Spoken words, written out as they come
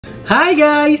Hi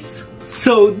guys!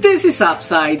 So this is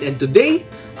Upside and today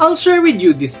I'll share with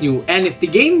you this new NFT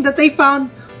game that I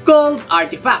found called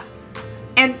Artyfact.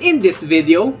 And in this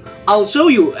video, I'll show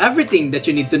you everything that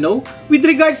you need to know with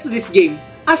regards to this game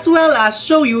as well as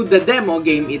show you the demo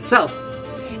game itself.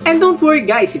 And don't worry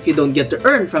guys if you don't get to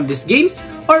earn from these games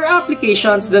or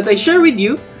applications that I share with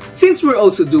you since we're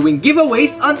also doing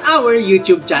giveaways on our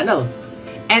YouTube channel.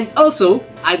 And also,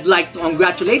 I'd like to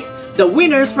congratulate the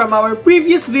winners from our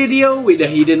previous video with the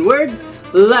hidden word,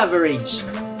 leverage.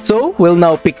 So, we'll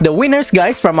now pick the winners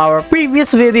guys from our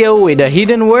previous video with the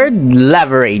hidden word,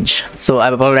 leverage. So,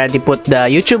 I've already put the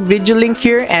YouTube video link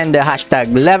here and the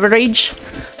hashtag leverage.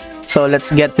 So, let's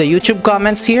get the YouTube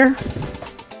comments here.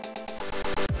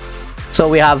 So,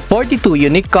 we have 42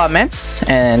 unique comments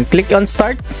and click on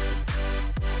start.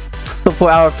 So,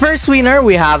 for our first winner,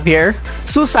 we have here,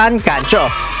 Susan Cancho.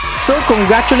 So,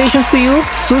 congratulations to you,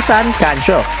 Susan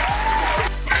Cancho.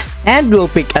 And we'll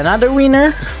pick another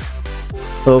winner.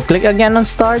 So, click again on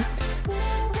start.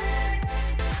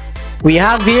 We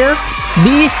have here,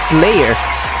 the Slayer.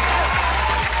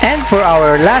 And for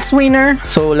our last winner,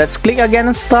 so let's click again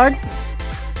on start.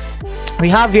 We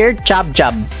have here, Chab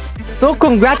Chab. So,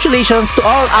 congratulations to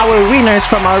all our winners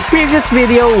from our previous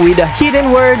video with the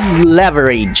hidden word,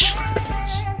 leverage.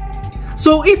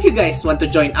 So if you guys want to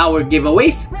join our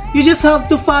giveaways, you just have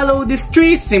to follow these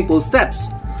 3 simple steps.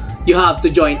 You have to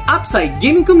join Upside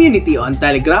Gaming Community on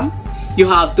Telegram, you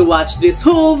have to watch this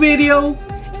whole video,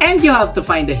 and you have to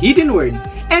find the hidden word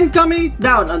and comment it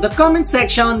down on the comment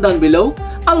section down below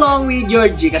along with your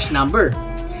GCash number.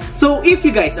 So if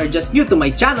you guys are just new to my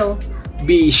channel,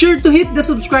 be sure to hit the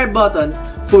subscribe button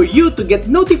for you to get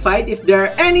notified if there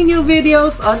are any new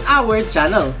videos on our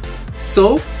channel.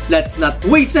 So, let's not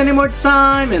waste any more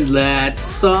time and let's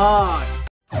start!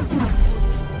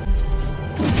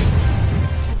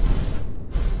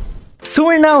 So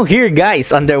we're now here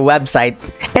guys on their website,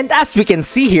 and as we can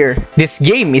see here, this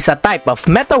game is a type of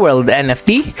meta world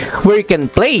NFT where you can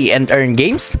play and earn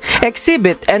games,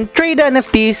 exhibit and trade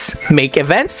NFTs, make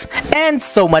events, and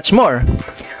so much more.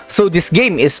 So this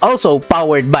game is also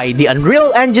powered by the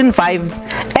Unreal Engine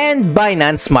 5 and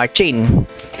Binance Smart Chain.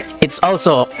 It's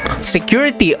also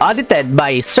security audited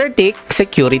by Certic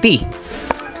Security.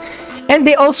 And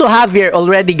they also have here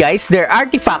already guys their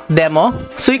Artyfact demo,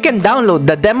 so you can download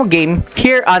the demo game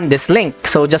here on this link.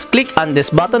 So just click on this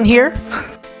button here.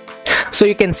 So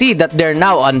you can see that they're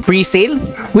now on pre-sale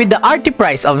with the ARTY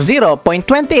price of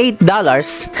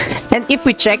 $0.28. And if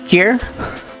we check here,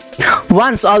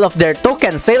 once all of their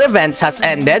token sale events has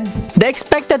ended, the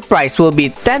expected price will be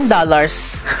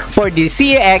 $10 for the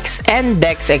CAX and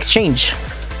DEX exchange.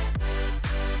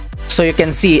 So you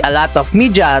can see a lot of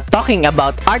media talking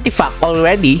about Artyfact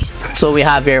already. So we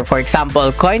have here for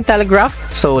example Cointelegraph.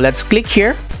 So let's click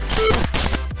here.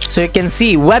 So you can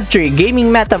see Web3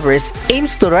 gaming metaverse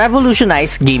aims to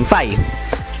revolutionize GameFi.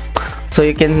 So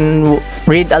you can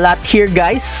read a lot here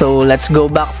guys. So let's go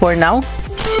back for now.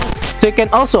 So you can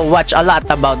also watch a lot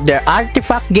about their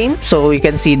Artyfact game. So you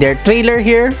can see their trailer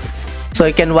here. So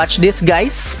you can watch this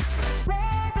guys.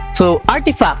 So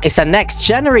Artyfact is a next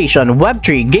generation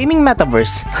Web3 gaming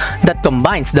metaverse that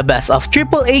combines the best of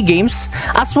AAA games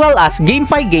as well as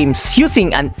GameFi games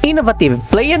using an innovative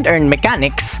play and earn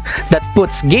mechanics that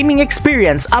puts gaming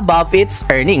experience above its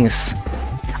earnings.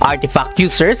 Artyfact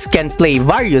users can play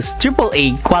various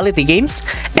AAA quality games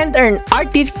and earn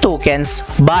ARTY tokens,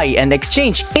 buy and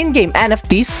exchange in-game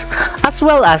NFTs, as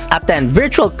well as attend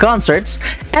virtual concerts,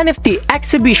 NFT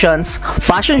exhibitions,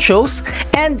 fashion shows,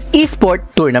 and eSport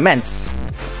tournaments.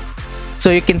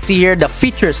 So you can see here the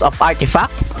features of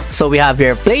Artyfact. So we have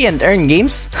here play and earn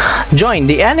games, join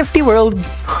the NFT world,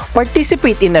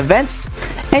 participate in events,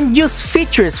 and use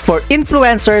features for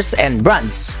influencers and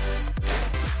brands.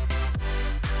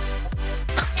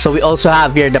 So we also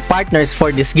have here the partners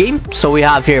for this game. So we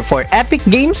have here for Epic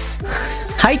Games,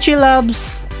 Haichi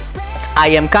Labs,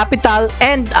 IM Capital,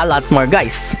 and a lot more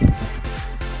guys.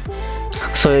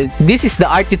 So this is the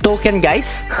ARTY token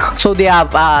guys. So they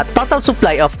have a total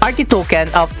supply of ARTY token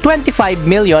of 25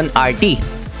 million ARTY.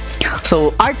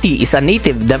 So ARTY is a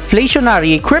native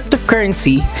deflationary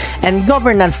cryptocurrency and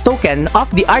governance token of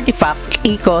the Artyfact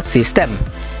ecosystem.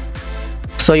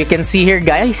 So you can see here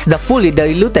guys the fully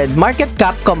diluted market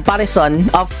cap comparison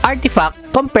of Artyfact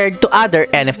compared to other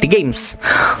NFT games.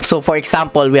 So for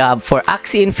example, we have for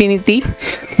Axie Infinity,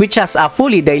 which has a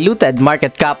fully diluted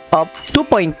market cap of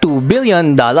 $2.2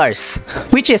 billion,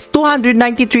 which is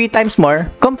 293 times more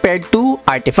compared to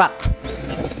Artyfact.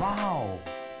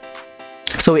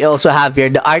 So So we also have here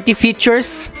the ARTY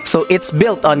features. So it's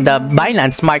built on the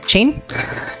Binance Smart Chain.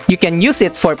 You can use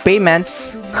it for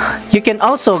payments. You can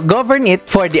also govern it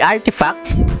for the Artyfact.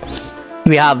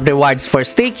 We have rewards for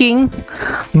staking,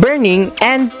 burning,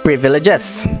 and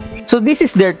privileges. So this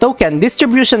is their token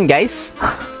distribution, guys.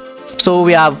 So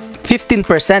we have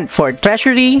 15% for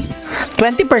treasury,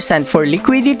 20% for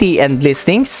liquidity and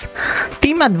listings.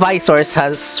 Team advisors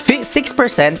has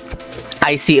 6%,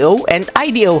 ICO and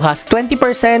IDO has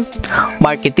 20%,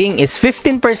 marketing is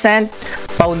 15%,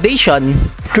 foundation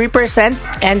 3%,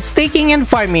 and staking and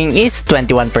farming is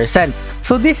 21%.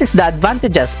 So this is the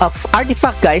advantages of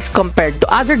Artyfact, guys, compared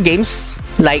to other games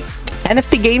like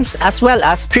NFT games as well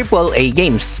as AAA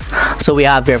games. So we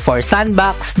have here for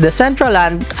Sandbox,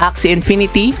 Decentraland, Axie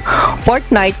Infinity,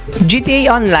 Fortnite,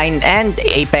 GTA Online, and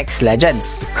Apex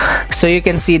Legends. So you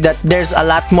can see that there's a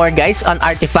lot more, guys, on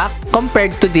Artyfact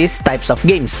compared to these types of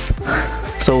games.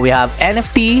 So we have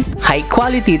NFT, high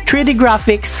quality 3D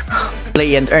graphics,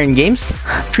 play and earn games,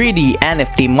 3D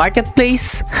NFT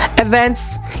marketplace,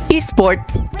 events, eSport,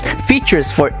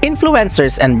 features for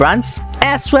influencers and brands,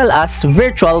 as well as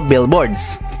virtual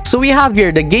billboards. So we have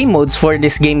here the game modes for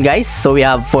this game, guys. So we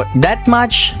have for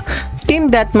Deathmatch, Team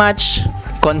Deathmatch,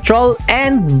 Control,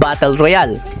 and Battle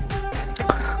Royale.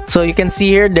 So you can see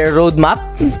here their roadmap.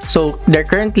 So they're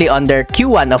currently on their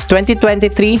Q1 of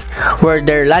 2023, where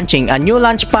they're launching a new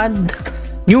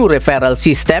launchpad, new referral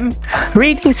system,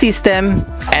 rating system,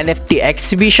 NFT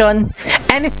exhibition,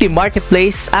 NFT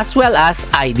marketplace, as well as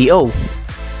IDO.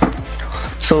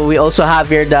 So we also have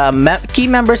here the key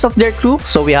members of their crew.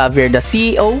 So we have here the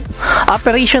CEO,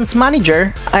 operations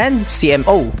manager, and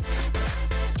CMO.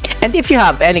 And if you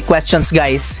have any questions,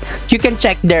 guys, you can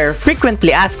check their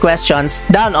frequently asked questions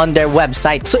down on their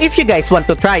website. So if you guys want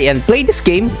to try and play this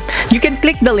game, you can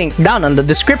click the link down on the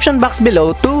description box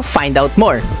below to find out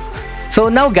more. So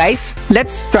now, guys,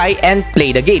 let's try and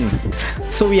play the game.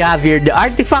 So we have here the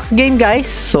Artyfact game, guys.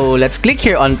 So let's click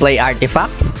here on play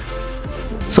Artyfact.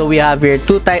 So we have here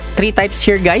three types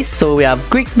here, guys. So we have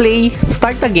quick play,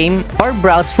 start the game, or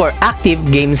browse for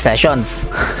active game sessions.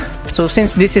 So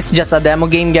since this is just a demo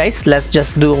game, guys, let's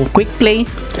just do quick play.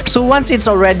 So once it's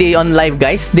already on live,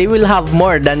 guys, they will have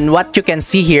more than what you can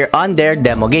see here on their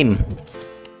demo game.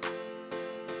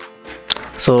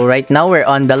 So right now we're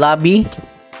on the lobby.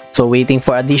 So waiting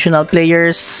for additional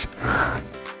players.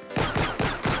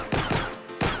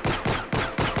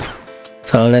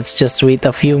 So let's just wait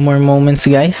a few more moments,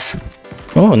 guys.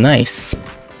 Oh, nice.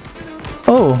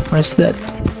 Oh, where's that?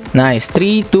 Nice.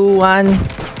 3, 2, 1.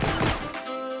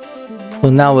 So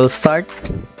now we'll start.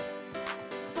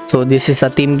 So this is a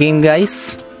team game,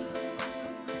 guys.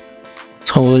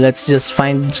 So let's just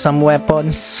find some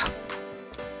weapons.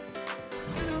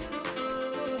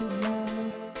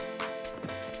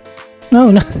 No,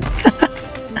 no.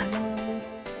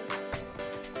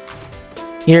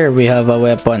 Here we have a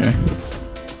weapon.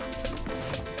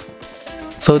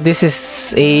 So this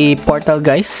is a portal,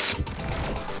 guys.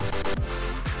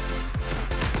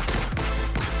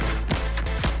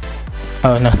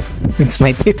 Oh no, it's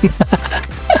my team.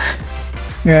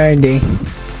 Where are they?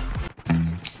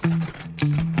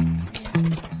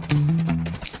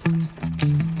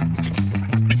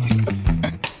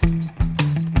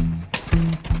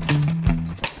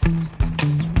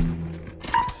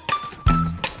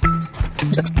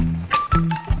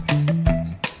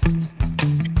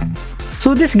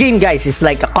 So this game, guys, is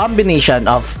like a combination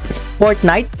of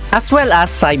Fortnite as well as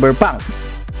Cyberpunk.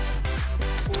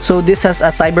 So this has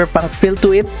a Cyberpunk feel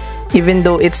to it, even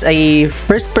though it's a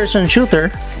first-person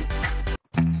shooter.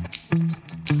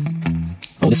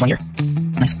 Oh, this one here.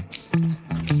 Nice.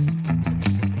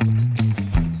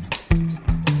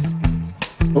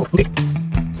 Oh, okay.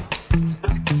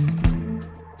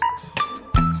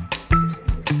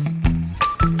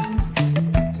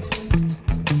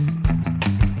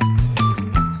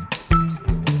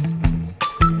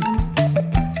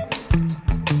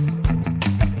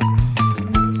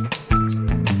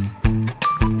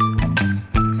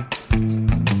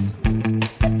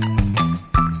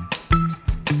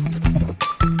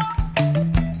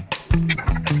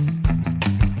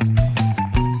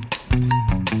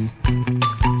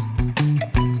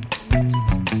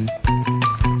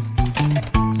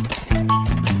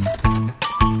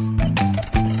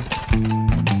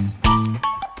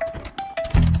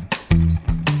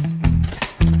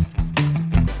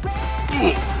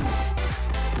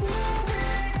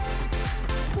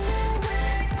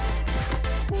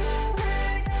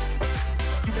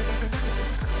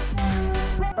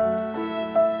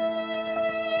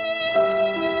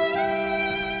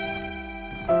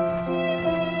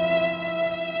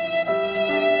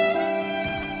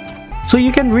 So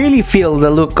you can really feel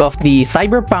the look of the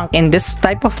Cyberpunk in this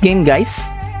type of game, guys.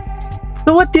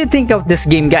 So what do you think of this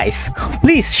game, guys?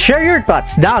 Please share your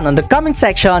thoughts down on the comment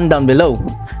section down below.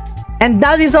 And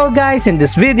that is all, guys, in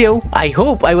this video. I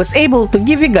hope I was able to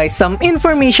give you guys some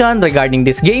information regarding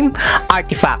this game,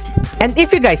 Artyfact. And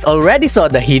if you guys already saw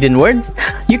the hidden word,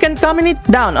 you can comment it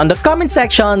down on the comment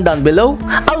section down below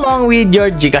along with your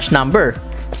GCash number.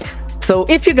 So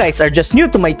if you guys are just new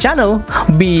to my channel,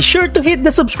 be sure to hit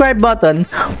the subscribe button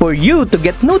for you to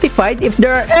get notified if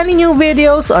there are any new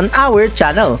videos on our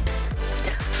channel.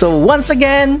 So once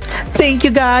again, thank you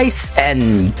guys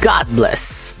and God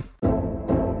bless.